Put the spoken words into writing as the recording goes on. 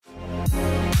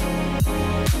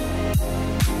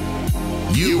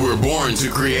You were born to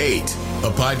create.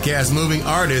 A podcast moving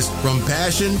artists from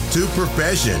passion to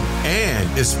profession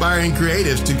and inspiring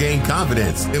creatives to gain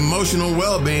confidence, emotional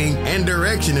well-being, and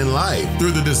direction in life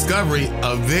through the discovery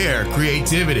of their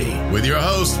creativity. With your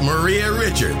host, Maria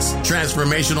Richards,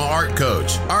 transformational art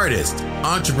coach, artist,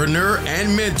 entrepreneur,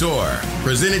 and mentor.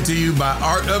 Presented to you by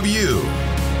Art of You.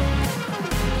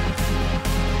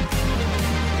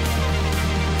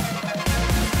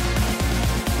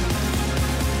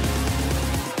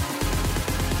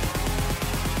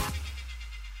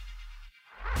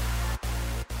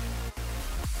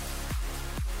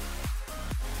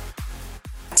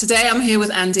 Today I'm here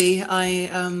with Andy. I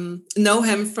know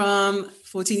him from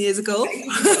 14 years ago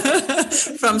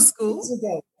from school.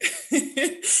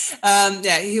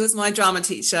 He was my drama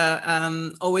teacher.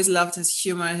 Always loved his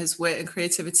humor, his wit and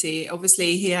creativity.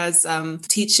 Obviously, he has been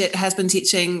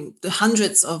teaching the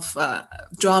hundreds of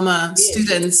drama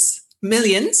students,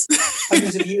 millions.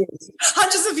 Hundreds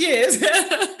of years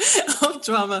of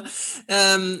drama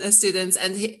students,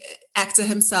 and actor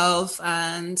himself.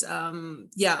 And I'm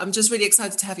just really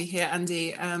excited to have you here,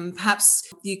 Andy.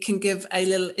 Perhaps you can give a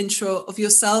little intro of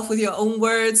yourself with your own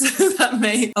words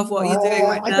of what you're doing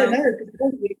right now. I don't know, because I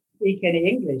don't really speak any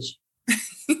English.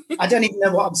 I don't even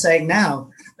know what I'm saying now.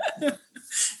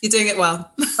 You're doing it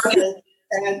well.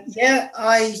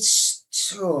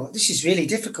 This is really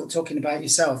difficult talking about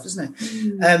yourself, isn't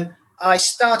it? I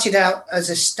started out as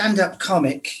a stand-up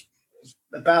comic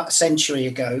about a century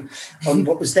ago on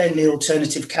what was then the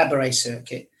alternative cabaret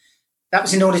circuit. That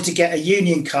was in order to get a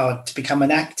union card to become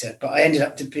an actor, but I ended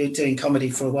up doing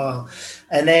comedy for a while.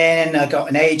 And then I got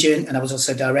an agent, and I was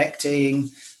also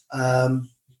directing. And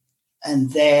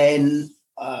then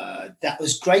that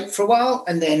was great for a while.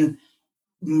 And then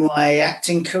my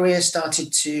acting career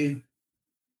started to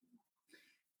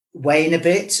wane a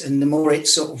bit, and the more it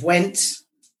sort of went,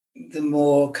 the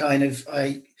more kind of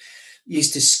I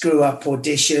used to screw up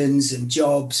auditions and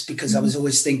jobs because I was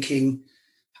always thinking,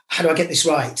 how do I get this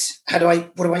right?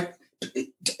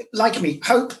 Like me,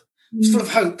 hope, full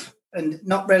of hope, and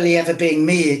not really ever being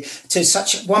me. To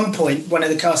such at one point, one of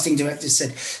the casting directors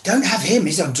said, "Don't have him,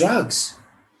 he's on drugs,"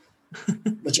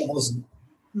 which I wasn't.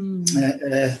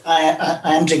 I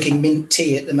am drinking mint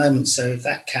tea at the moment, so if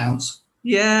that counts.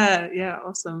 Yeah,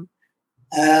 awesome.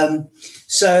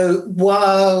 So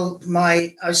while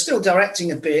I was still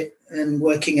directing a bit and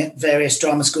working at various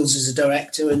drama schools as a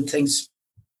director and things,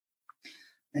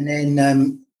 and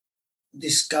then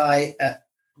this guy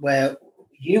where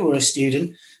you were a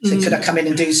student said, "Could I come in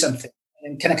and do something?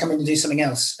 And can I come in and do something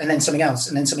else? And then something else,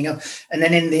 and then something else." And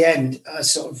then in the end, I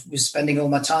sort of was spending all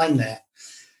my time there.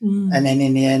 And then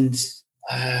in the end,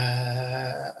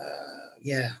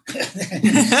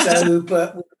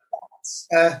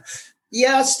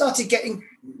 I started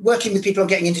working with people on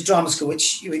getting into drama school,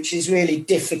 which is really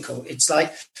difficult. It's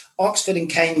like Oxford and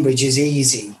Cambridge is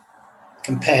easy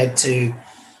compared to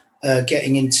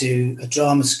getting into a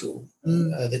drama school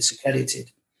that's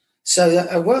accredited. So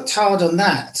I worked hard on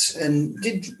that and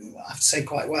did, I have to say,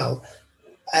 quite well.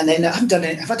 And then I haven't done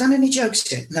any. Have I done any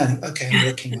jokes yet? No. Okay, I'm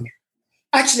working on it.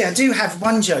 Actually, I do have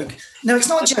one joke. No, it's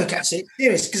not a joke, actually. It's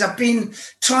serious, because I've been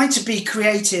trying to be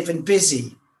creative and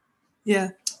busy.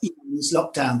 Yeah. This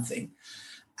lockdown thing.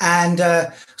 And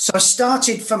so I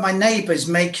started for my neighbours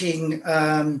making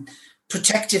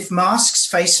protective masks,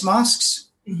 face masks.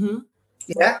 Mm-hmm.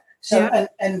 Yeah. So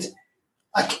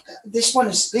this one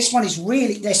is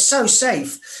really, they're so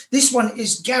safe. This one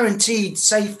is guaranteed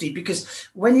safety, because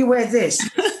when you wear this,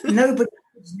 nobody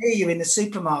is near you in the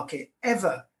supermarket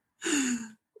ever.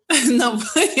 No,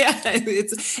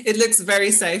 it looks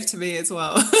very safe to me as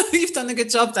well. You've done a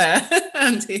good job there,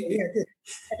 Andy.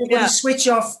 Everybody switch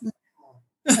off.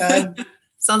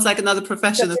 Sounds like another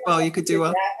profession as well. You could do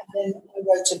well. And then I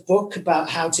wrote a book about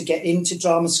how to get into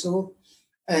drama school,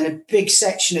 and a big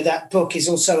section of that book is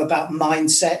also about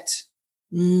mindset.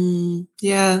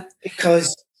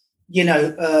 Because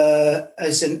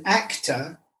as an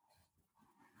actor,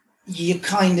 you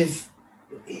kind of,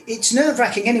 it's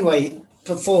nerve-wracking anyway,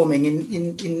 performing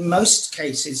in most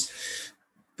cases,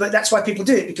 but that's why people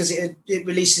do it, because it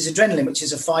releases adrenaline, which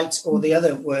is a fight, or the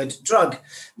other word, drug.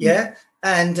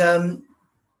 And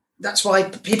that's why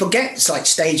people get like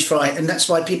stage fright, and that's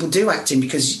why people do acting,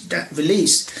 because that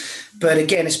release. But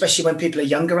again, especially when people are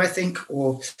younger, I think,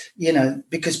 or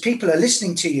because people are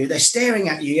listening to you, they're staring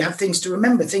at you, you have things to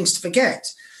remember, things to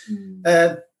forget,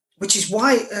 which is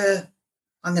why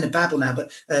I'm going to babble now,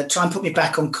 but try and put me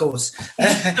back on course.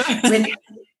 When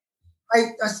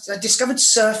I discovered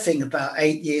surfing about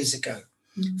 8 years ago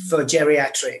for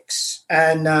geriatrics.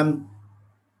 And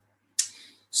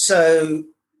so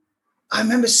I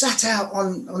remember sat out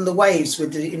on the waves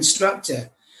with the instructor,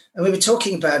 and we were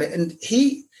talking about it, and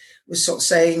he was sort of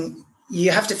saying,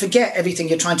 you have to forget everything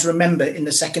you're trying to remember in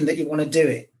the second that you want to do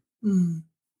it. And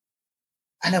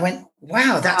I went,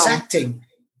 wow, that's acting.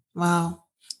 Wow.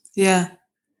 Yeah.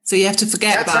 So you have to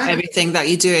forget about everything that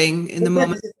you're doing in the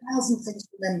moment. There's 1,000 things to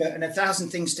remember and 1,000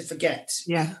 things to forget.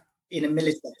 Yeah. In a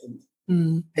millisecond.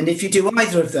 And if you do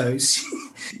either of those,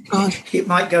 it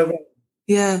might go wrong.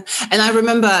 Yeah. And I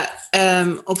remember,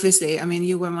 obviously, I mean,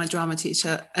 you were my drama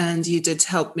teacher and you did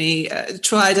help me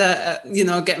try to,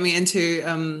 get me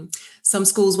into some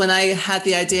schools when I had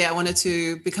the idea I wanted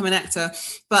to become an actor.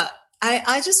 But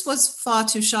I just was far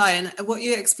too shy. And what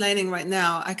you're explaining right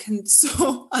now, I can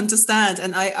so understand.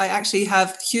 And I actually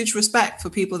have huge respect for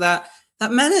people that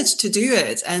manage to do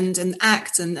it and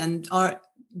act and are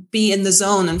be in the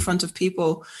zone in front of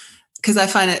people. Because I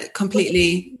find it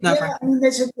completely I mean,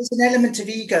 there's an element of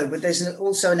ego, but there's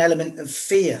also an element of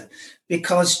fear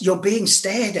because you're being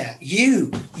stared at.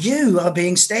 You are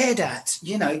being stared at,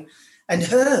 and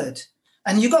heard.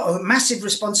 And you've got a massive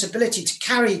responsibility to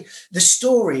carry the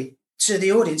story to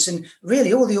the audience. And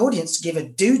really all the audience give a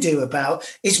doo-doo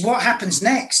about is what happens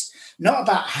next, not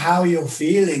about how you're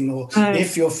feeling or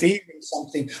if you're feeling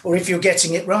something or if you're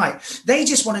getting it right. They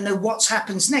just want to know what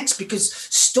happens next because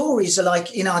stories are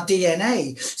like in our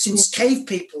DNA. Since cave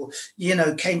people,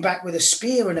 came back with a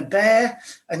spear and a bear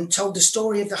and told the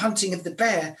story of the hunting of the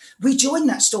bear, we join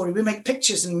that story. We make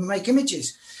pictures and we make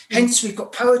images. Hence, we've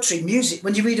got poetry, music.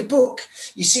 When you read a book,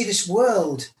 you see this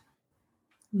world.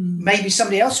 Maybe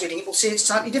somebody else reading it will see it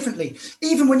slightly differently.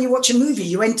 Even when you watch a movie,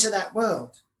 you enter that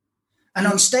world. And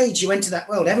on stage, you enter that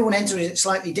world. Everyone enters it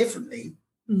slightly differently.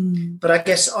 But I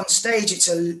guess on stage,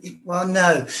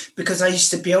 no, because I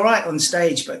used to be all right on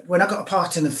stage. But when I got a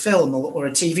part in a film or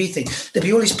a TV thing, there'd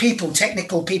be all these people,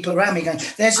 technical people around me going,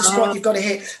 there's a spot you've got to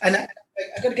hit. And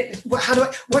I've got to get, how do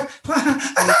I,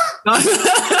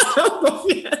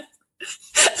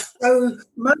 So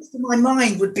most of my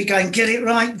mind would be going, get it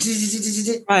right.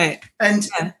 Right. And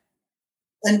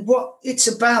what it's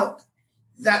about,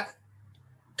 that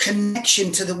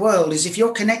connection to the world, is if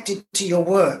you're connected to your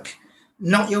work,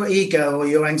 not your ego or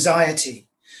your anxiety,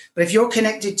 but if you're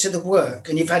connected to the work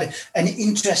and you've had an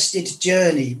interested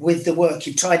journey with the work,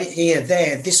 you've tried it here,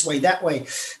 there, this way, that way,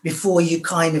 before you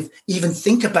kind of even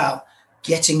think about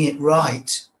getting it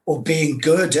right or being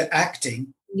good at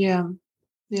acting. Yeah.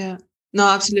 No,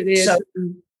 absolutely. So,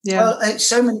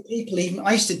 so many people, even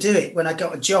I used to do it when I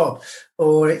got a job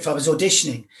or if I was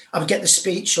auditioning, I would get the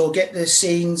speech or get the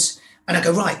scenes and I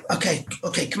go, right, okay,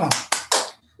 come on.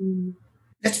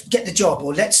 Let's get the job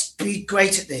or let's be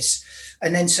great at this.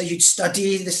 And then so you'd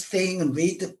study this thing and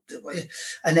read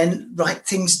and then write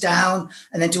things down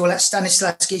and then do all that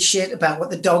Stanislavski shit about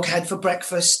what the dog had for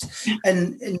breakfast.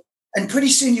 And pretty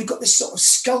soon you've got this sort of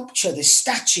sculpture, this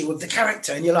statue of the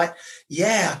character. And you're like,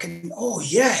 yeah, I can,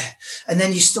 And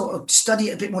then you sort of study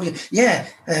it a bit more.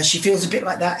 She feels a bit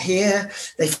like that here.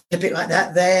 They feel a bit like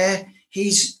that there.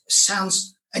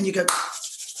 And you go,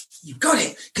 you got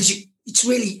it, because it's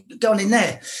really gone in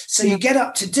there. So you get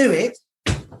up to do it.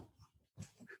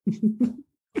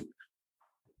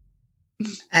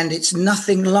 And it's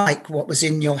nothing like what was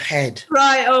in your head.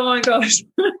 Right. Oh my gosh.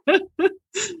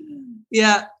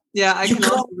 Yeah, I can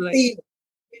also you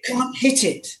can't hit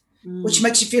it, which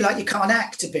makes you feel like you can't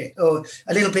act a bit or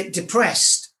a little bit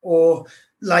depressed or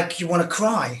like you want to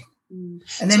cry. And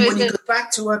then when you go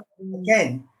back to work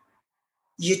again,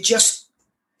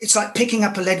 it's like picking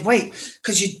up a lead weight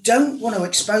because you don't want to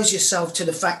expose yourself to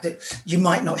the fact that you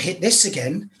might not hit this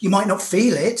again. You might not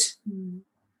feel it.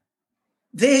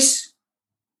 This,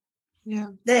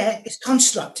 there is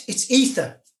construct. It's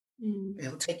ether.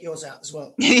 It'll take yours out as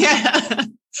well. Yeah.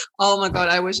 Oh my God.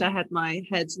 I wish I had my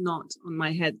head not on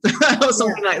my head or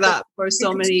something like that for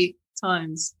so many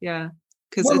times. Yeah.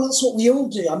 Well, that's what we all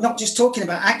do. I'm not just talking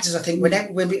about actors. I think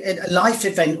when we at a life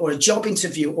event or a job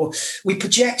interview, or we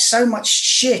project so much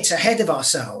shit ahead of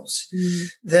ourselves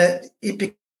that it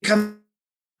becomes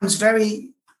very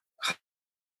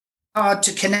hard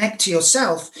to connect to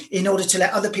yourself in order to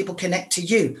let other people connect to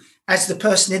you as the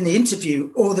person in the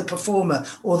interview or the performer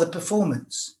or the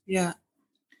performance. Yeah.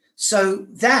 So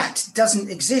that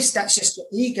doesn't exist. That's just your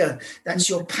ego. That's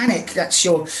your panic. That's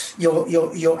your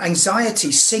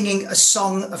anxiety singing a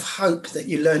song of hope that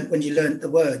you learned when you learned the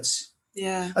words.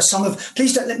 Yeah. A song of,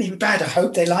 please don't let me be bad. I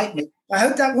hope they like me. I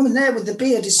hope that woman there with the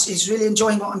beard is really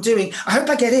enjoying what I'm doing. I hope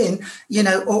I get in,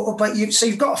 so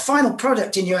you've got a final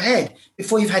product in your head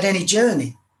before you've had any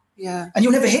journey. Yeah. And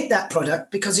you'll never hit that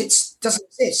product because it doesn't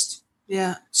exist.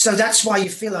 Yeah. So that's why you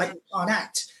feel like you can't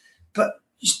act. But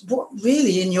what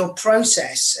really in your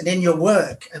process and in your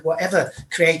work, whatever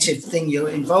creative thing you're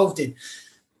involved in,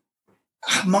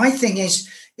 my thing is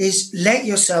let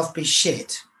yourself be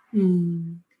shit.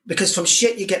 Because from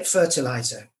shit you get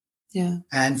fertilizer. Yeah.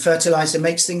 And fertilizer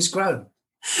makes things grow.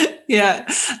 Yeah,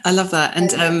 I love that.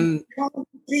 And you can't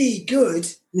be good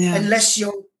unless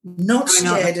you're not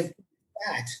scared of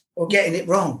bad or getting it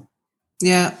wrong.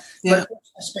 Yeah. But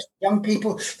especially young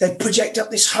people, they project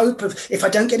up this hope of, if I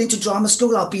don't get into drama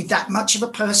school, I'll be that much of a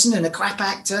person and a crap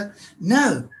actor.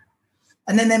 No.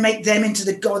 And then they make them into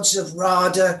the gods of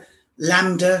RADA,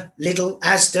 Lambda, Lidl,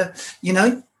 Asda, you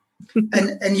know?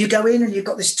 and you go in and you've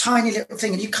got this tiny little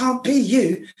thing and you can't be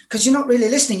you because you're not really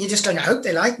listening. You're just going, I hope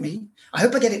they like me. I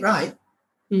hope I get it right.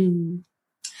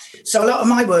 So a lot of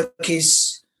my work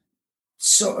is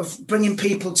sort of bringing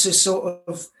people to sort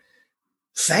of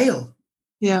fail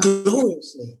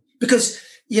gloriously. Because,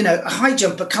 you know, a high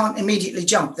jumper can't immediately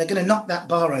jump. They're going to knock that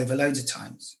bar over loads of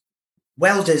times.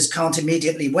 Welders can't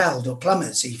immediately weld, or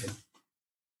plumbers even.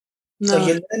 No. So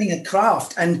you're learning a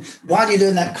craft. And while you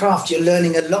learn that craft, you're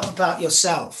learning a lot about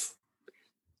yourself.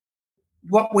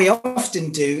 What we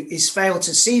often do is fail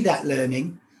to see that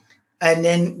learning, and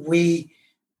then we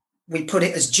put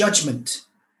it as judgment.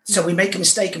 So we make a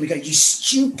mistake and we go, you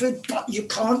stupid, you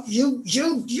can't, you.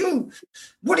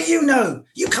 What do you know?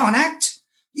 You can't act.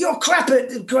 You're crap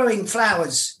at growing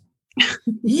flowers.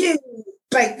 You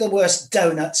bake the worst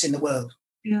donuts in the world.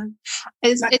 Yeah,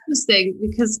 it's interesting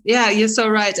because, you're so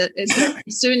right. As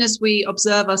soon as we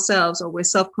observe ourselves, or we're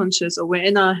self-conscious, or we're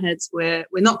in our heads, we're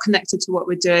not connected to what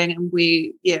we're doing, and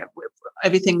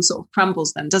everything sort of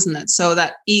crumbles then, doesn't it? So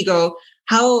that ego,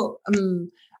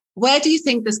 where do you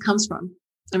think this comes from?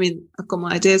 I mean, I've got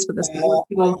my ideas for this.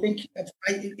 I think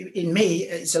in me,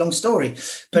 it's a long story,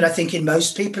 but I think in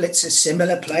most people, it's a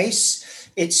similar place.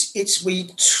 It's we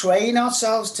train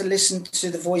ourselves to listen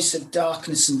to the voice of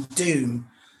darkness and doom.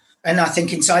 And I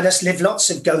think inside us live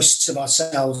lots of ghosts of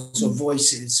ourselves or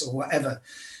voices or whatever.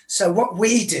 So what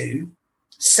we do,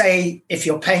 say, if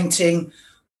you're painting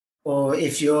or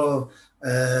if you're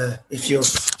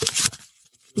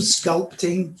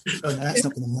sculpting, oh no, that's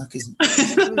not going to work, is it?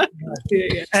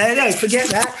 No, forget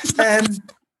that.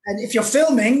 And if you're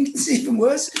filming, it's even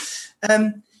worse.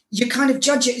 You kind of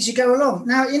judge it as you go along.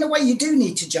 Now, in a way, you do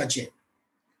need to judge it,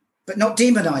 but not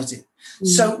demonize it.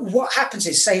 So what happens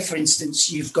is, say, for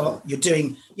instance, you're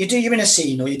in a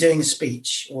scene, or you're doing a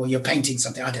speech, or you're painting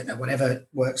something, I don't know, whatever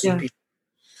works for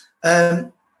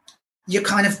people. You're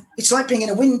kind of, it's like being in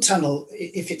a wind tunnel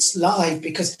if it's live,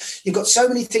 because you've got so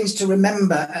many things to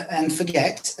remember and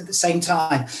forget at the same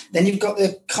time. Then you've got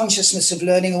the consciousness of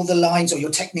learning all the lines or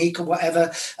your technique or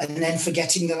whatever, and then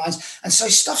forgetting the lines. And so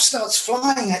stuff starts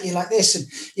flying at you like this, and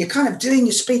you're kind of doing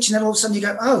your speech, and then all of a sudden you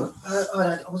go,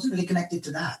 I wasn't really connected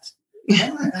to that. I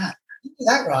don't like that. You did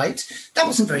that right. That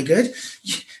wasn't very good.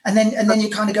 And then you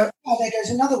kind of go, there goes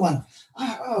another one.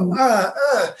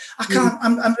 I can't,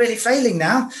 I'm really failing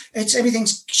now.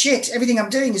 Everything's shit. Everything I'm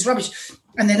doing is rubbish.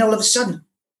 And then all of a sudden,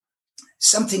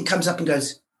 something comes up and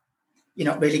goes, you're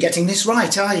not really getting this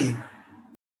right, are you?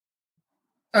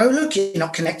 Oh, look, you're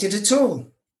not connected at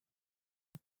all.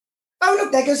 Oh,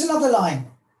 look, there goes another line.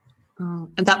 Oh,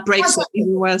 and that breaks it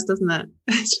even worse, doesn't it?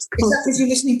 Is that because you're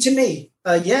listening to me?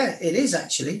 Yeah, it is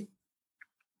actually.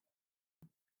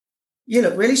 You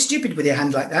look really stupid with your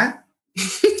hand like that.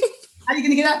 How are you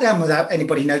going to get that down without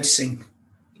anybody noticing?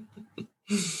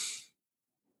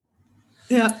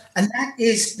 Yeah. And that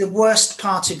is the worst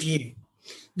part of you.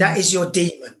 That is your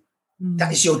demon.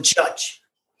 That is your judge.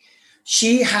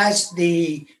 She has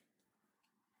the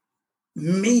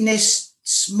meanest,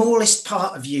 smallest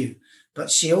part of you,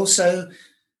 but he also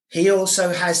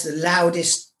has the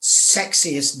loudest,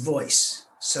 sexiest voice.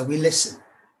 So we listen.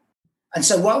 And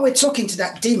so while we're talking to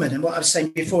that demon, and what I was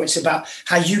saying before, it's about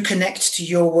how you connect to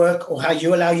your work, or how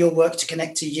you allow your work to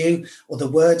connect to you, or the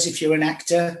words if you're an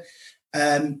actor.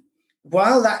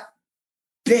 While that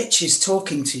bitch is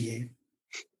talking to you,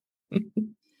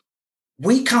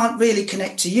 we can't really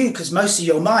connect to you because most of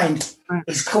your mind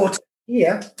is caught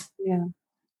here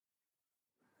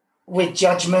with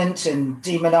judgment and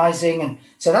demonizing. And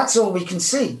so that's all we can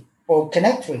see or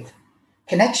connect with.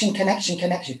 Connection.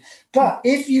 But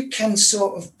if you can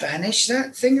sort of banish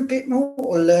that thing a bit more,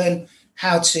 or learn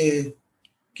how to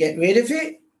get rid of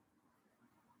it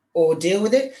or deal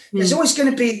with it, there's always going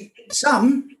to be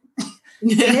some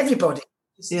in everybody.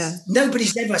 Yeah.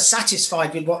 Nobody's ever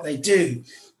satisfied with what they do,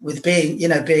 with being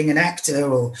an actor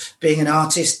or being an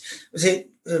artist. Was it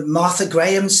Martha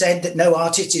Graham said that no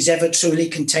artist is ever truly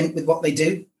content with what they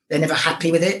do? They're never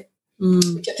happy with it.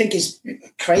 Which I think is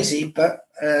crazy, but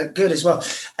good as well.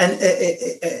 And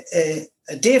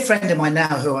a dear friend of mine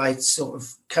now, who I sort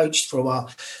of coached for a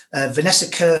while, Vanessa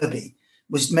Kirby,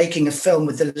 was making a film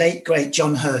with the late, great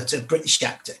John Hurt, a British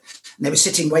actor. And they were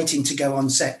sitting waiting to go on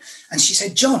set. And she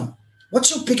said, John,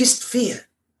 what's your biggest fear?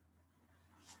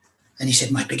 And he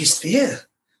said, my biggest fear?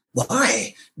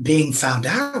 Why? Being found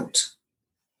out.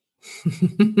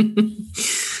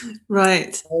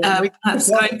 Right. Perhaps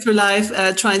going through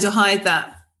life trying to hide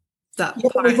that part.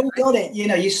 We've all got it.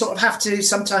 You sort of have to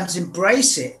sometimes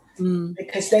embrace it,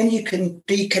 because then you can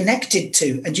be connected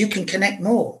to, and you can connect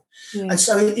more. Yeah. And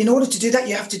so in order to do that,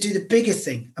 you have to do the bigger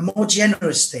thing, a more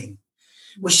generous thing,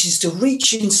 which is to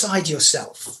reach inside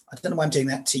yourself. I don't know why I'm doing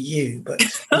that to you, but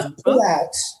pull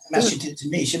out, I should do it to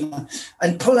me, shouldn't I?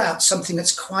 And pull out something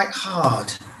that's quite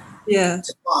hard to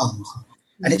find.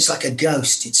 And it's like a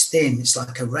ghost. It's thin. It's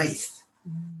like a wraith.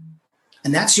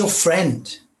 And that's your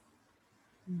friend.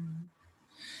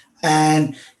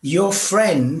 And your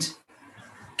friend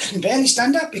can barely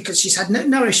stand up because she's had no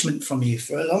nourishment from you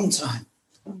for a long time.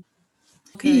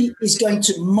 Okay. He is going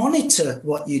to monitor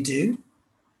what you do.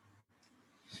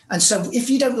 And so if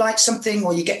you don't like something,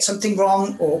 or you get something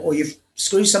wrong, or you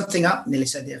screw something up, nearly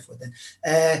said the F word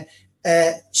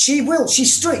then,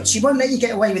 she's strict. She won't let you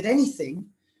get away with anything.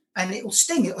 And it will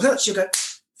sting, it will hurt. She'll go,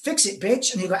 fix it,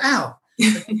 bitch. And you go, ow.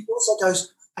 But it also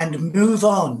goes, and move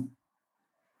on.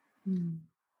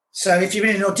 So if you're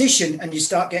in an audition and you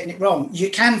start getting it wrong, you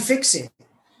can fix it.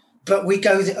 But we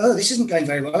go, this isn't going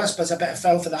very well. I suppose I better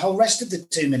fail for the whole rest of the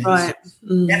 2 minutes. Right.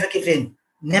 Never give in.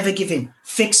 Never give in.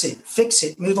 Fix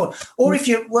it, move on. Or if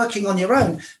you're working on your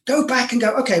own, go back and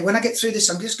go, okay, when I get through this,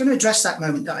 I'm just going to address that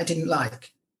moment that I didn't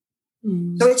like.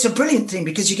 So it's a brilliant thing,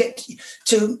 because you get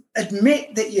to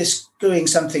admit that you're screwing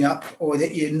something up, or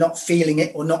that you're not feeling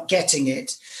it or not getting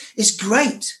it. Is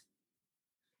great,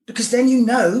 because then you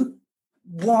know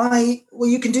why. Well,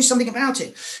 you can do something about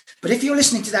it. But if you're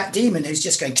listening to that demon who's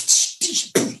just going,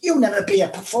 you'll never be a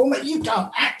performer, you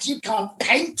can't act, you can't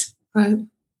paint. Right.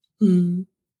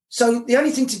 So the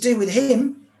only thing to do with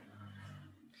him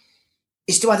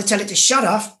is to either tell it to shut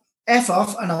off, F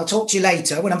off, and I'll talk to you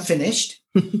later when I'm finished,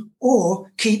 or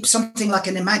keep something like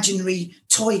an imaginary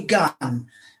toy gun,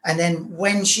 and then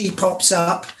when she pops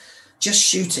up, just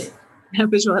shoot it.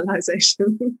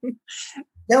 Visualization.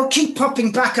 They'll keep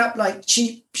popping back up like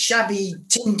cheap, shabby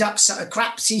tin ducks at a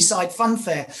crap seaside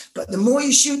funfair, but the more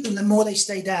you shoot them, the more they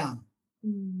stay down.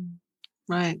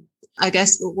 Right. I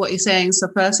guess what you're saying, so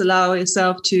first allow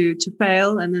yourself to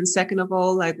fail, and then second of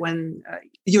all, like when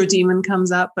your demon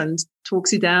comes up and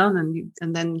talks you down,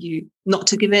 and then you not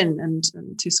to give in, and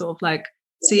to sort of like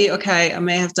see, okay, I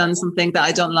may have done something that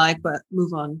I don't like, but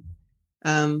move on.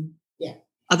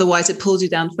 Otherwise it pulls you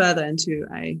down further into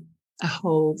a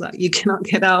hole that you cannot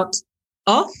get out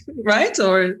of, right?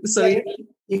 Or so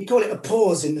you call it a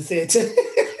pause in the theatre.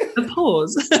 A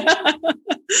pause.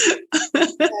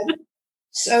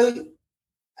 So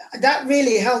that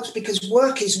really helps, because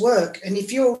work is work. And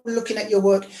if you're looking at your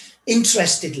work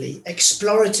interestedly,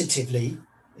 exploratively,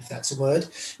 if that's a word,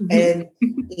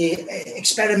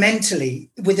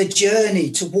 experimentally, with a journey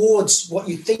towards what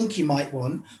you think you might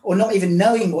want, or not even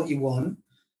knowing what you want,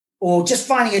 or just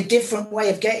finding a different way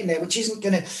of getting there, which isn't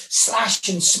going to slash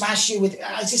and smash you with,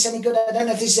 is this any good? I don't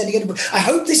know if this is any good. I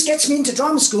hope this gets me into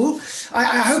drama school. I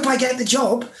hope I get the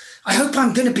job. I hope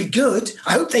I'm going to be good.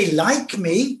 I hope they like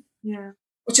me. Yeah.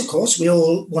 Which, of course, we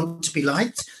all want to be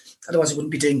liked. Otherwise, I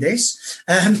wouldn't be doing this.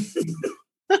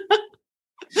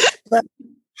 But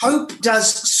hope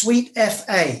does sweet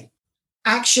FA.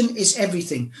 Action is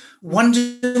everything.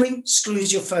 Wondering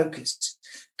screws your focus.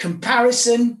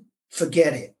 Comparison,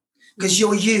 forget it. Because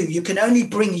you're you. You can only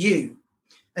bring you.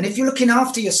 And if you're looking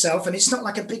after yourself, and it's not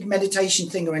like a big meditation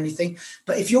thing or anything,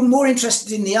 but if you're more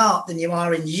interested in the art than you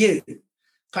are in you,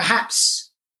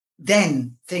 perhaps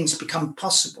then things become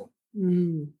possible.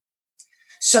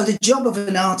 So the job of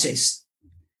an artist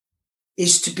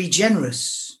is to be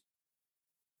generous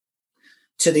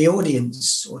to the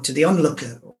audience, or to the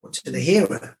onlooker, or to the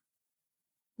hearer,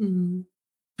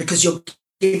 because you're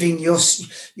giving your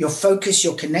focus,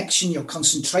 your connection, your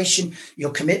concentration,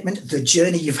 your commitment, the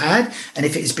journey you've had. And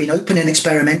if it has been open and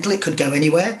experimental, it could go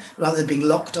anywhere, rather than being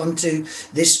locked onto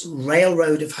this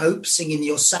railroad of hope, singing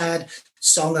your sad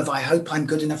song of, I hope I'm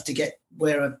good enough to get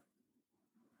where.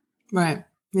 Right.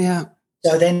 Yeah.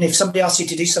 So then if somebody asks you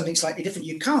to do something slightly different,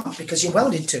 you can't, because you're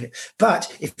welded to it.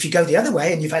 But if you go the other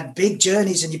way and you've had big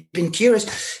journeys and you've been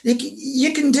curious,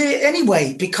 you can do it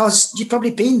anyway, because you've probably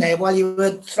been there while you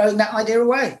were throwing that idea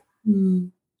away.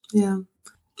 Yeah.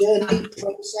 Journey,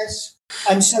 process.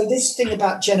 And so this thing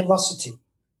about generosity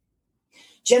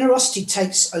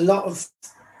takes a lot of,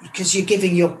 because you're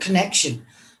giving your connection.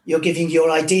 you're giving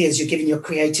your ideas, you're giving your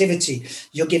creativity,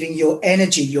 you're giving your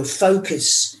energy, your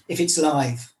focus, if it's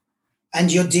live,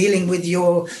 and you're dealing with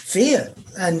your fear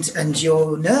and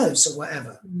your nerves or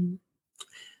whatever.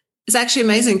 It's actually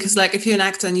amazing because, like, if you're an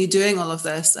actor and you're doing all of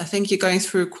this, I think you're going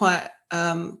through quite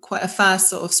a fast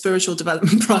sort of spiritual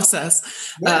development process,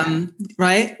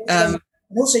 right? And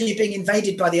also you're being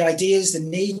invaded by the ideas, the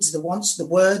needs, the wants, the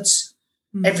words.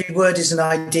 Every word is an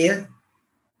idea.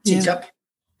 Teacup,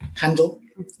 handle,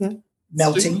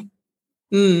 melting.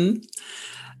 And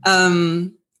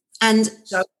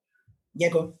so,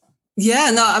 go on.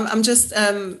 Yeah, no, I'm just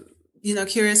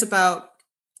curious about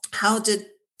how did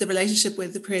the relationship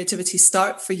with the creativity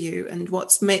start for you, and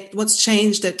what's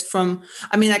changed it from?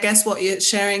 I mean, I guess what you're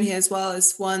sharing here as well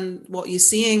is one, what you're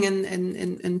seeing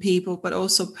in people, but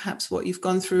also perhaps what you've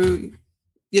gone through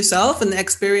yourself and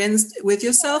experienced with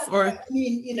yourself. Or I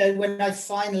mean, when I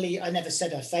never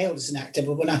said I failed as an actor,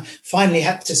 but when I finally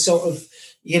had to sort of,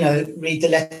 read the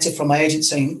letter from my agent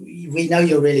saying, we know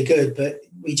you're really good, but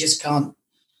we just can't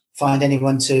find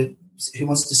anyone who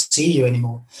wants to see you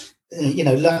anymore.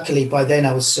 Luckily by then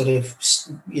I was sort of,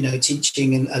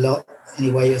 teaching a lot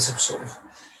anyway, as a sort of,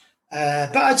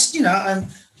 but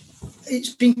it's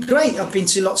been great. I've been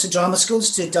to lots of drama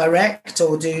schools to direct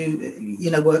or do,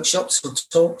 workshops or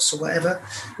talks or whatever.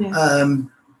 Yeah.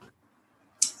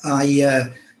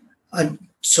 I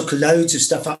took loads of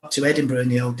stuff up to Edinburgh in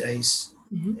the old days.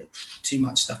 Too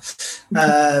much stuff,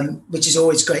 which is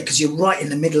always great because you're right in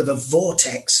the middle of a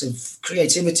vortex of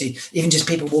creativity. Even just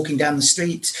people walking down the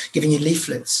street giving you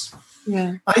leaflets.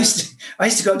 Yeah, I used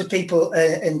to go up to people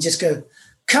and just go,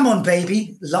 "Come on,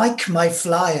 baby, like my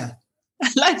flyer."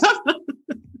 I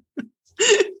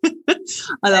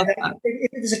love that.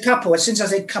 If it was a couple, as soon as I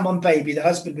said, "Come on, baby," the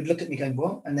husband would look at me going,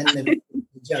 "What?" And then the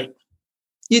joke.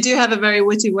 You do have a very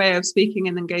witty way of speaking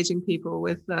and engaging people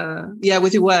with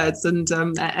your words and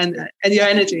your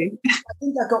energy. I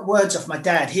think I got words off my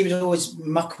dad. He would always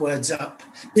muck words up.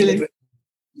 Really?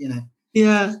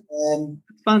 Yeah.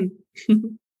 Fun.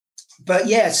 But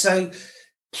yeah, so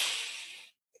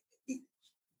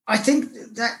I think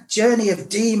that journey of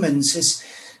demons is,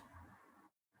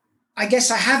 I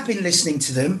guess I have been listening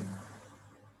to them,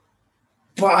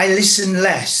 but I listen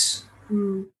less.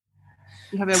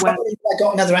 Probably if I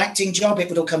got another acting job, it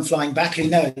would all come flying back. Who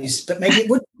knows? But maybe it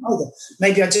wouldn't either.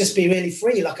 Maybe I'd just be really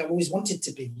free, like I've always wanted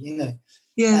to be.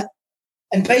 Yeah.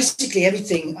 And basically,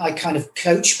 everything I kind of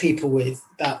coach people with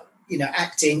about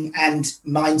acting and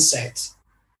mindset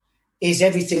is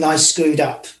everything I screwed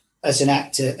up as an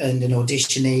actor and an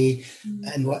auditionee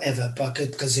and whatever. But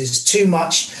because there's too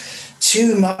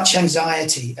much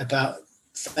anxiety about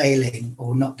failing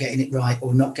or not getting it right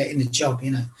or not getting the job,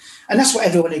 and that's what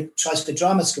everyone who tries for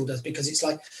drama school does, because it's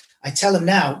like, I tell them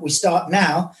now, we start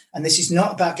now, and this is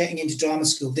not about getting into drama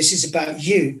school. This is about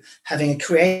you having a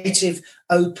creative,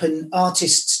 open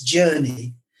artist's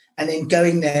journey, and then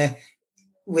going there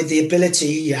with the ability.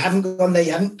 You haven't gone there,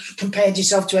 you haven't compared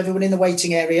yourself to everyone in the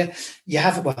waiting area. You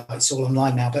haven't, well, it's all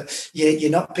online now, but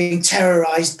you're not being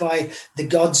terrorized by the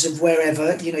gods of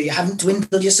wherever. You haven't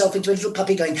dwindled yourself into a little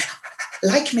puppy going,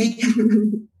 like me.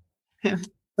 Yeah.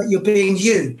 But you're being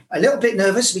you. A little bit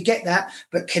nervous, we get that,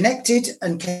 but connected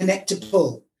and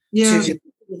connectable to the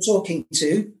people you're talking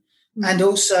to, and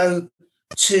also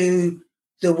to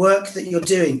the work that you're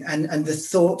doing, and the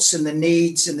thoughts and the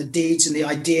needs and the deeds and the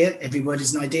idea, every word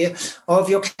is an idea, of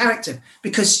your character.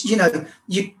 Because, you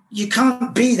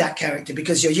can't be that character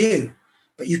because you're you,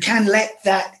 but you can let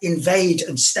that invade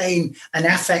and stain and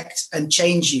affect and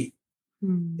change you.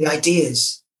 The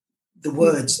ideas, the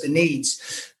words, the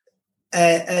needs.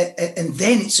 And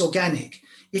then it's organic.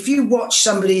 If you watch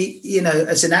somebody,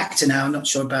 as an actor now, I'm not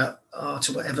sure about art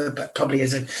or whatever, but probably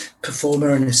as a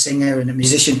performer and a singer and a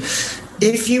musician,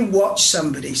 if you watch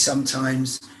somebody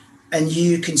sometimes and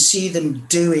you can see them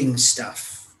doing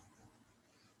stuff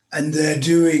and they're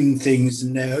doing things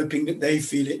and they're hoping that they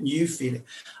feel it and you feel it,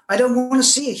 I don't want to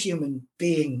see a human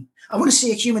being. I want to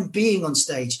see a human being on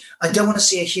stage. I don't want to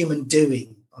see a human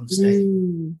doing on stage.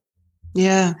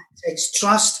 Yeah. It takes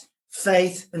trust,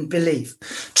 faith and belief.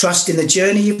 Trust in the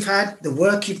journey you've had, the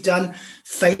work you've done,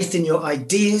 faith in your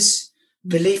ideas,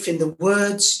 belief in the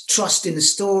words, trust in the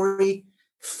story,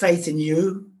 faith in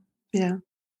you. Yeah.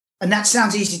 And that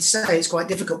sounds easy to say, it's quite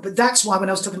difficult. But that's why when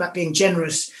I was talking about being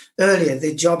generous earlier,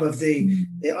 the job of the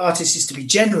artist is to be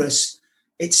generous.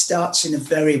 It starts in a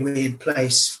very weird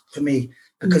place for me,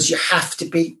 because you have to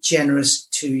be generous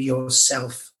to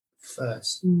yourself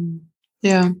first.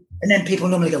 Yeah. And then people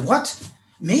normally go, what?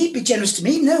 Me? Be generous to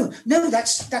me? No,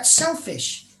 that's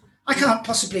selfish. I can't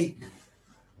possibly.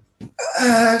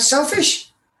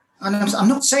 Selfish? And I'm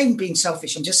not saying being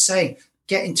selfish. I'm just saying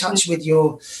get in touch with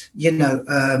your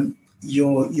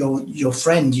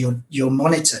friend, your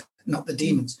monitor, not the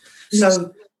demons.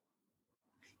 So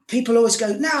people always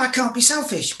go, no, I can't be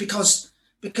selfish because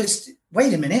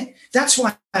wait a minute, that's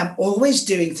why I'm always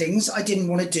doing things I didn't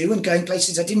want to do and going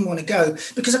places I didn't want to go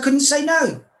because I couldn't say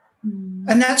no.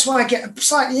 And that's why I get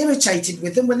slightly irritated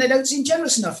with them when they don't seem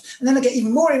generous enough. And then I get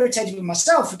even more irritated with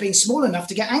myself for being small enough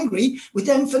to get angry with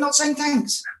them for not saying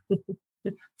thanks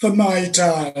for my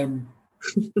time.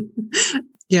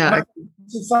 Yeah.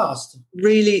 Too fast.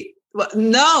 Really? Well,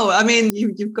 no, I mean,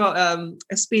 you've got a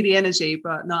speedy energy,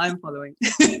 but no, I'm following.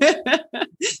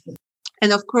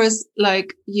 And of course,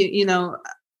 like, you know,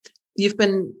 you've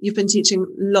been teaching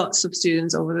lots of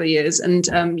students over the years,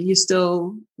 and you're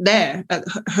still there at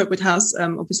Herbert House.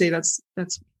 Obviously, that's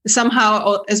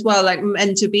somehow as well like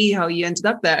meant to be how you ended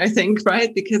up there, I think,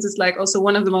 right? Because it's like also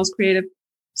one of the most creative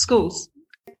schools.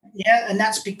 Yeah, and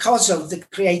that's because of the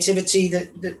creativity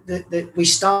that we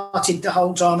started the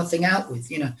whole drama thing out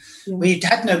with. You know, we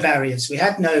had no barriers, we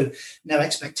had no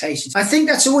expectations. I think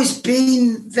that's always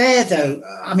been there, though.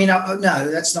 I mean, no,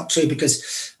 that's not true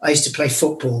because I used to play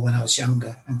football when I was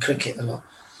younger and cricket a lot.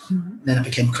 Mm-hmm. Then I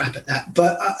became crap at that.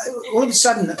 But all of a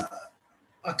sudden,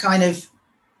 I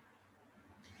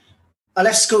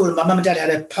left school and my mum and dad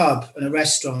had a pub and a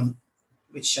restaurant,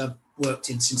 which I worked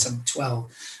in since I'm 12,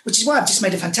 which is why I've just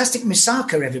made a fantastic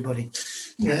moussaka, everybody,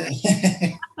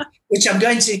 which I'm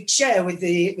going to share with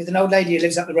an old lady who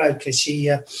lives up the road because she's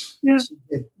about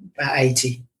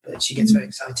 80, but she gets very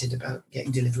excited about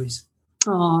getting deliveries.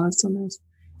 Oh, that's so nice.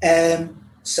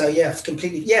 So yeah,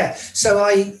 completely. Yeah.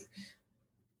 So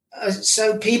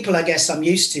people, I guess I'm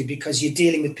used to because you're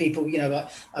dealing with people, you know,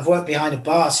 I've worked behind a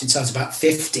bar since I was about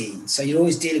 15. So you're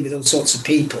always dealing with all sorts of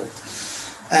people.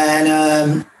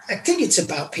 And I think it's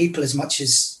about people as much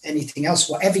as anything else.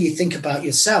 Whatever you think about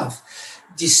yourself,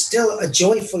 there's still a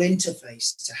joyful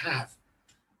interface to have,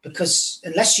 because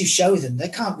unless you show them, they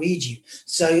can't read you.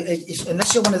 So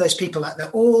unless you're one of those people like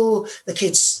that, all the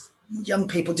kids, young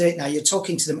people do it now. You're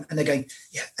talking to them and they're going,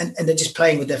 yeah, and they're just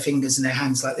playing with their fingers and their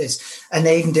hands like this. And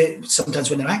they even do it sometimes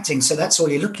when they're acting. So that's all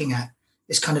you're looking at,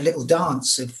 this kind of little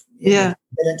dance of, they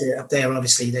don't do it up there,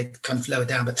 obviously, they kind of lower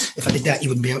down. But if I did that, you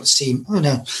wouldn't be able to see him. Oh,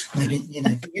 no, maybe, you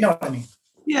know, but you know what I mean?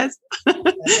 Yes.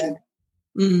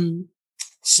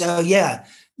 So, yeah,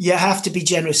 you have to be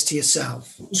generous to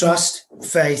yourself. Trust,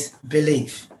 faith,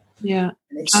 belief. Yeah.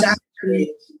 And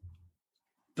exactly.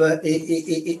 But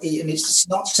it's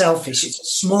not selfish. It's a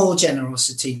small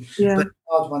generosity, but a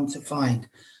hard one to find.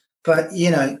 But, you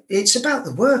know, it's about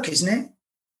the work, isn't it?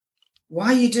 Why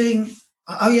are you doing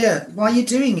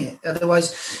it?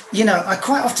 Otherwise, you know, I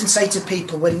quite often say to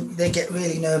people when they get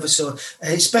really nervous, or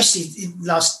especially in the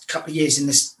last couple of years in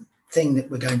this thing that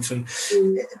we're going through,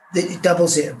 it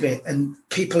doubles it a bit and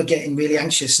people are getting really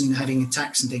anxious and having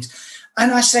attacks and things.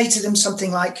 And I say to them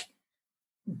something like,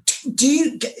 do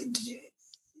you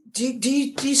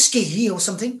ski or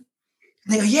something?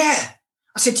 And they go, yeah.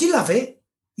 I said, do you love it?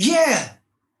 Yeah.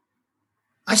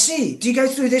 I see. Do you go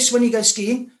through this when you go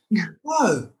skiing?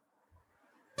 No.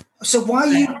 So why are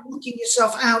you looking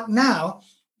yourself out now?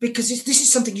 Because this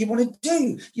is something you want to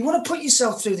do. You want to put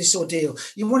yourself through this ordeal.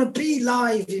 You want to be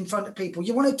live in front of people.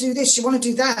 You want to do this. You want to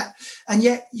do that. And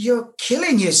yet you're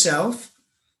killing yourself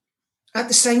at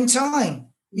the same time.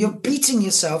 You're beating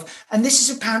yourself. And this is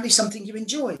apparently something you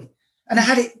enjoy. And I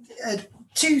had it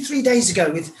 2-3 days ago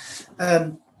with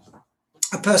a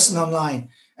person online.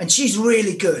 And she's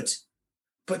really good,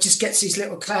 but just gets these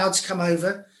little clouds come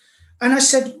over. And I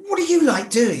said, what do you like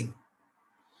doing?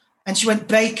 And she went,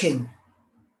 baking.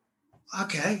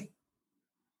 Okay.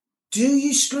 Do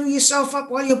you screw yourself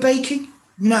up while you're baking?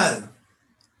 No.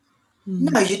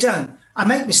 No, you don't. I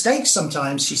make mistakes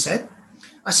sometimes, she said.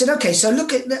 I said, okay, so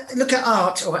look at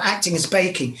art or acting as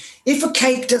baking. If a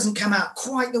cake doesn't come out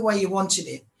quite the way you wanted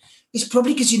it, it's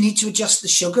probably because you need to adjust the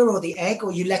sugar or the egg,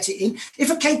 or you let it in.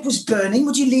 If a cake was burning,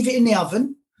 would you leave it in the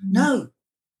oven? No.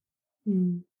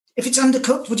 If it's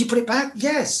undercooked, would you put it back?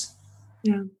 Yes.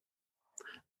 Yeah.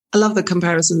 I love the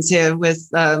comparisons here with,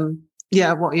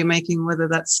 what you're making, whether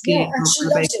that's skiing and she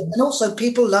loves baking. It. And also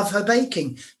people love her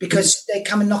baking because they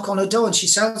come and knock on her door and she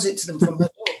sells it to them from her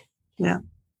door. Yeah.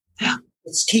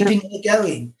 It's keeping it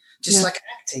going, just like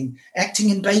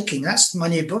acting and baking. That's my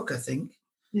new book, I think.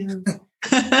 Yeah.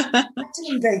 Acting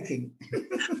and baking.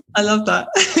 I love that.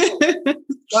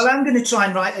 Well, I'm going to try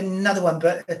and write another one,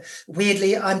 but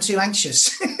weirdly, I'm too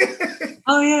anxious.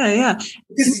 Oh, yeah.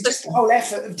 Because it's just the whole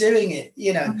effort of doing it,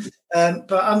 you know.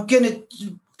 But I'm going to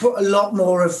put a lot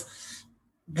more of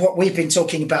what we've been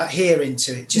talking about here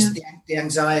into it, just the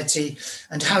anxiety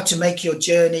and how to make your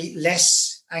journey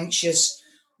less anxious,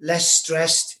 less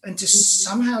stressed, and to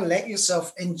somehow let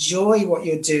yourself enjoy what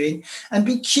you're doing and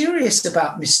be curious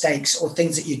about mistakes or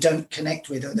things that you don't connect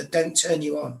with or that don't turn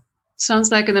you on.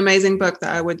 Sounds like an amazing book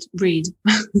that I would read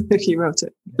if you wrote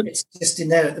it. It's just in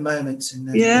there at the moment. And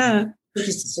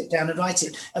just to sit down and write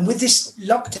it. And with this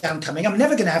lockdown coming, I'm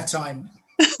never going to have time.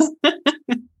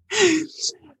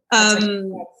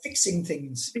 Fixing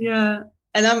things. Yeah.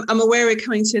 And I'm aware we're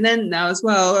coming to an end now as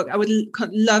well. I would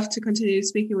love to continue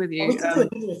speaking with you. We can do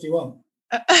another if you want.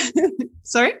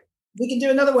 Sorry? We can do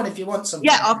another one if you want something.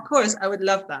 Yeah, of course. I would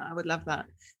love that.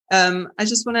 I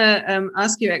just want to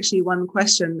ask you actually one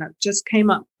question that just came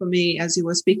up for me as you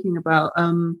were speaking about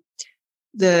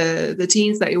the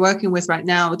teens that you're working with right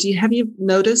now. Have you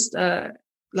noticed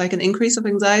like an increase of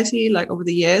anxiety like over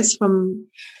the years from?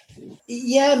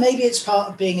 Yeah, maybe it's part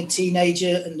of being a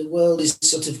teenager and the world is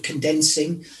sort of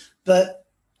condensing. But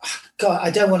God, I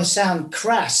don't want to sound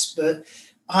crass, but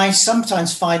I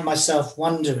sometimes find myself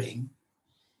wondering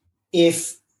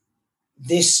if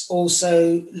this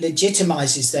also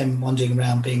legitimizes them wandering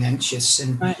around being anxious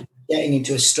and getting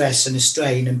into a stress and a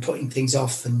strain and putting things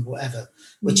off and whatever,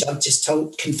 which I've just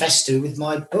confessed to with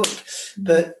my book.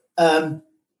 But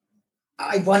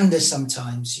I wonder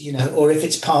sometimes, or if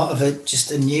it's part of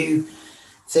just a new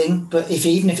thing. But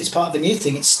even if it's part of a new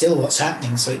thing, it's still what's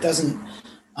happening. So it doesn't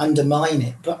undermine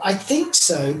it. But I think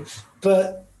so.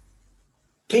 But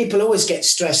people always get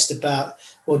stressed about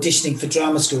auditioning for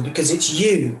drama school because it's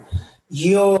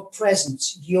your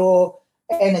presence, your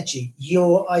energy,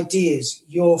 your ideas,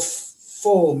 your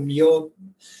form, your...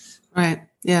 Right,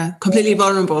 yeah, completely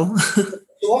vulnerable.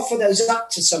 To offer those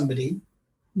up to somebody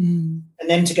and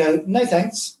then to go, no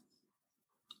thanks.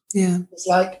 Yeah. It's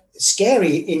like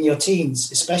scary in your teens,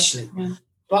 especially. Yeah.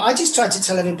 But I just try to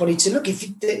tell everybody to look, if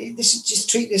you, just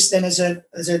treat this then as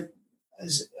a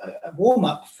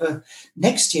warm-up for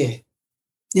next year.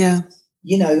 Yeah.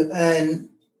 And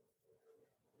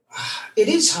it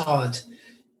is hard,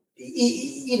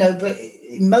 but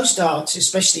in most arts,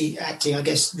 especially acting, I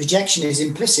guess rejection is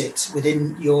implicit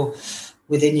within your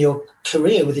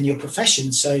career, within your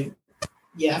profession. So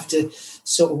you have to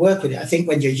sort of work with it. I think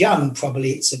when you're young,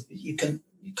 probably you can't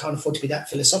afford to be that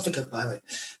philosophical about it.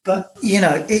 But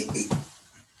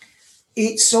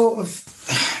it sort of,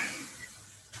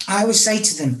 I always say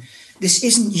to them, this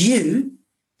isn't you.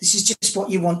 This is just what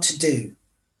you want to do.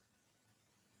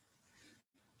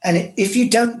 And if you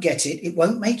don't get it, it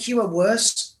won't make you a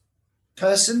worse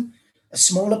person, a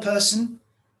smaller person,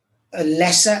 a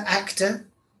lesser actor.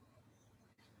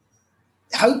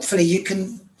 Hopefully you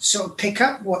can sort of pick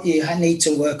up what you need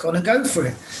to work on and go for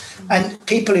it. And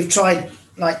people who've tried,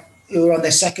 like who are on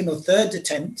their second or third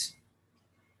attempt,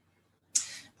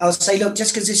 I'll say, look,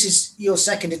 just because this is your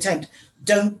second attempt,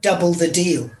 don't double the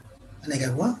deal. And they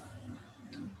go, what?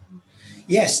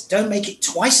 Yes, don't make it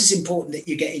twice as important that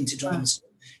you get into drama school.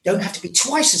 Don't have to be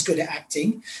twice as good at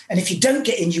acting. And if you don't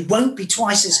get in, you won't be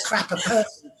twice as crap a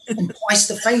person and twice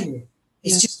the failure.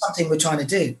 It's just something we're trying to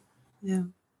do. Yeah.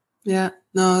 Yeah.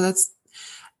 No, that's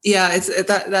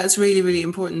really, really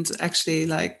important actually,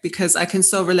 like, because I can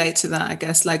so relate to that, I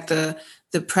guess, like the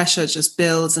pressure just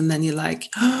builds and then you're like,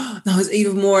 oh, no, it's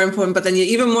even more important. But then you're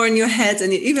even more in your head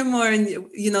and you're even more in,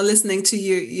 listening to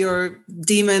your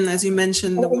demon, as you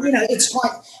mentioned. Well,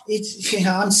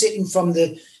 I'm sitting from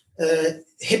the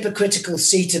hypocritical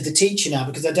seat of the teacher now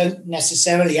because I don't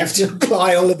necessarily have to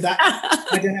apply all of that.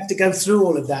 I don't have to go through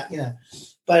all of that,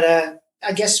 But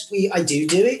I guess I do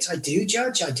it. I do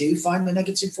judge. I do find the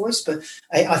negative voice, but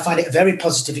I find it a very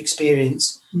positive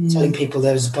experience telling people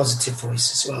there is a positive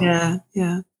voice as well. Yeah,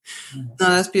 yeah. No,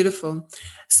 that's beautiful.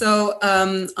 So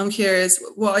I'm curious,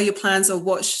 what are your plans, or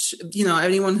what,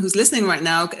 anyone who's listening right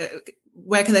now,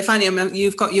 where can they find you? I mean,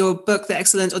 you've got your book, The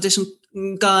Excellent Audition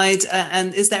Guide,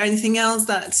 and is there anything else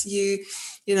that you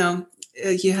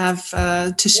have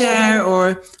to share,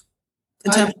 or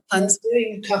in terms of plans? I'm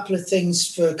doing a couple of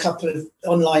things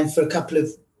online for a couple of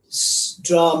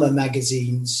drama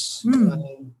magazines,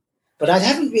 but I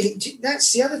haven't really.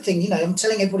 That's the other thing, I'm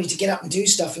telling everybody to get up and do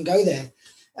stuff and go there.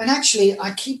 And actually,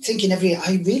 I keep thinking I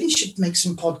really should make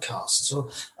some podcasts, or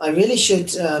I really should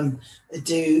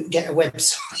get a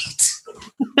website.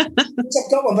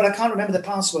 I've got one, but I can't remember the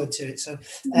password to it. So,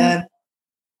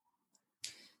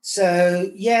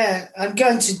 yeah, I'm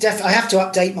going to I have to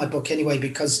update my book anyway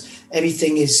because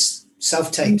everything is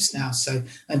self-tapes now. So,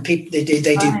 and people they do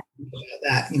that.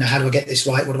 How do I get this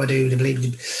right? What do I do?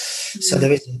 So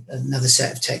there is another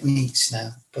set of techniques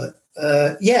now. But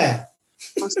yeah.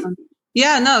 Awesome.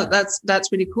 Yeah, no,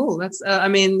 that's really cool. That's I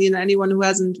mean, you know, anyone who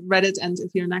hasn't read it, and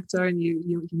if you're an actor and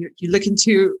you're looking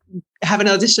to have an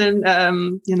audition,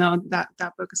 you know,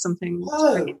 that book is something.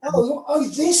 Oh,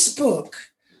 this book.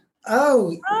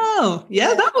 Oh,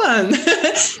 yeah, that one.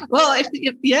 Well, if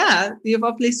you've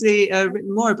obviously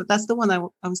written more, but that's the one I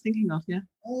was thinking of. Yeah.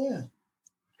 Oh,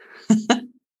 yeah.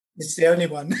 It's the only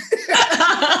one.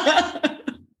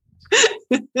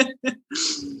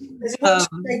 There's a bunch of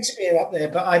Shakespeare up there,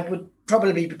 but I would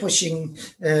probably be pushing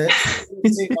too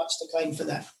much to claim for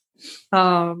that.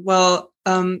 Well,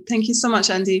 thank you so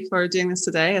much, Andy, for doing this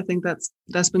today. I think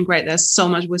that's been great. There's so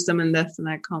much wisdom in this, and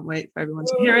I can't wait for everyone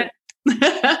to hear it.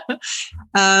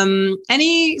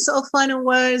 Any sort of final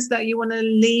words that you want to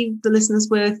leave the listeners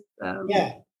with?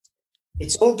 Yeah,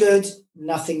 it's all good,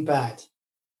 nothing bad.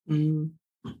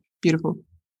 Beautiful.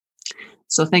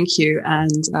 So thank you,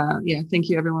 and thank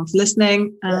you everyone for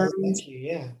listening. Thank you.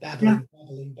 Yeah, babbling.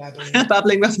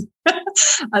 Babbling.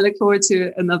 I look forward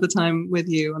to another time with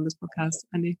you on this podcast,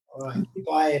 Andy. All right.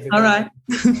 Bye, everybody. All right.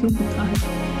 Bye.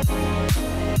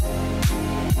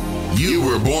 You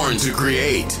were born to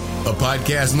create. A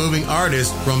podcast moving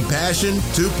artists from passion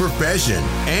to profession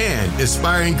and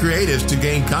inspiring creatives to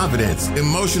gain confidence,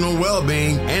 emotional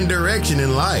well-being, and direction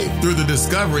in life through the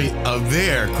discovery of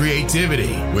their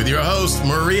creativity. With your host,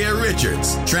 Maria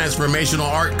Richards,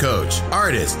 transformational art coach,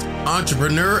 artist,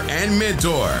 entrepreneur, and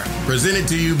mentor. Presented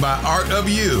to you by Art of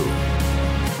You.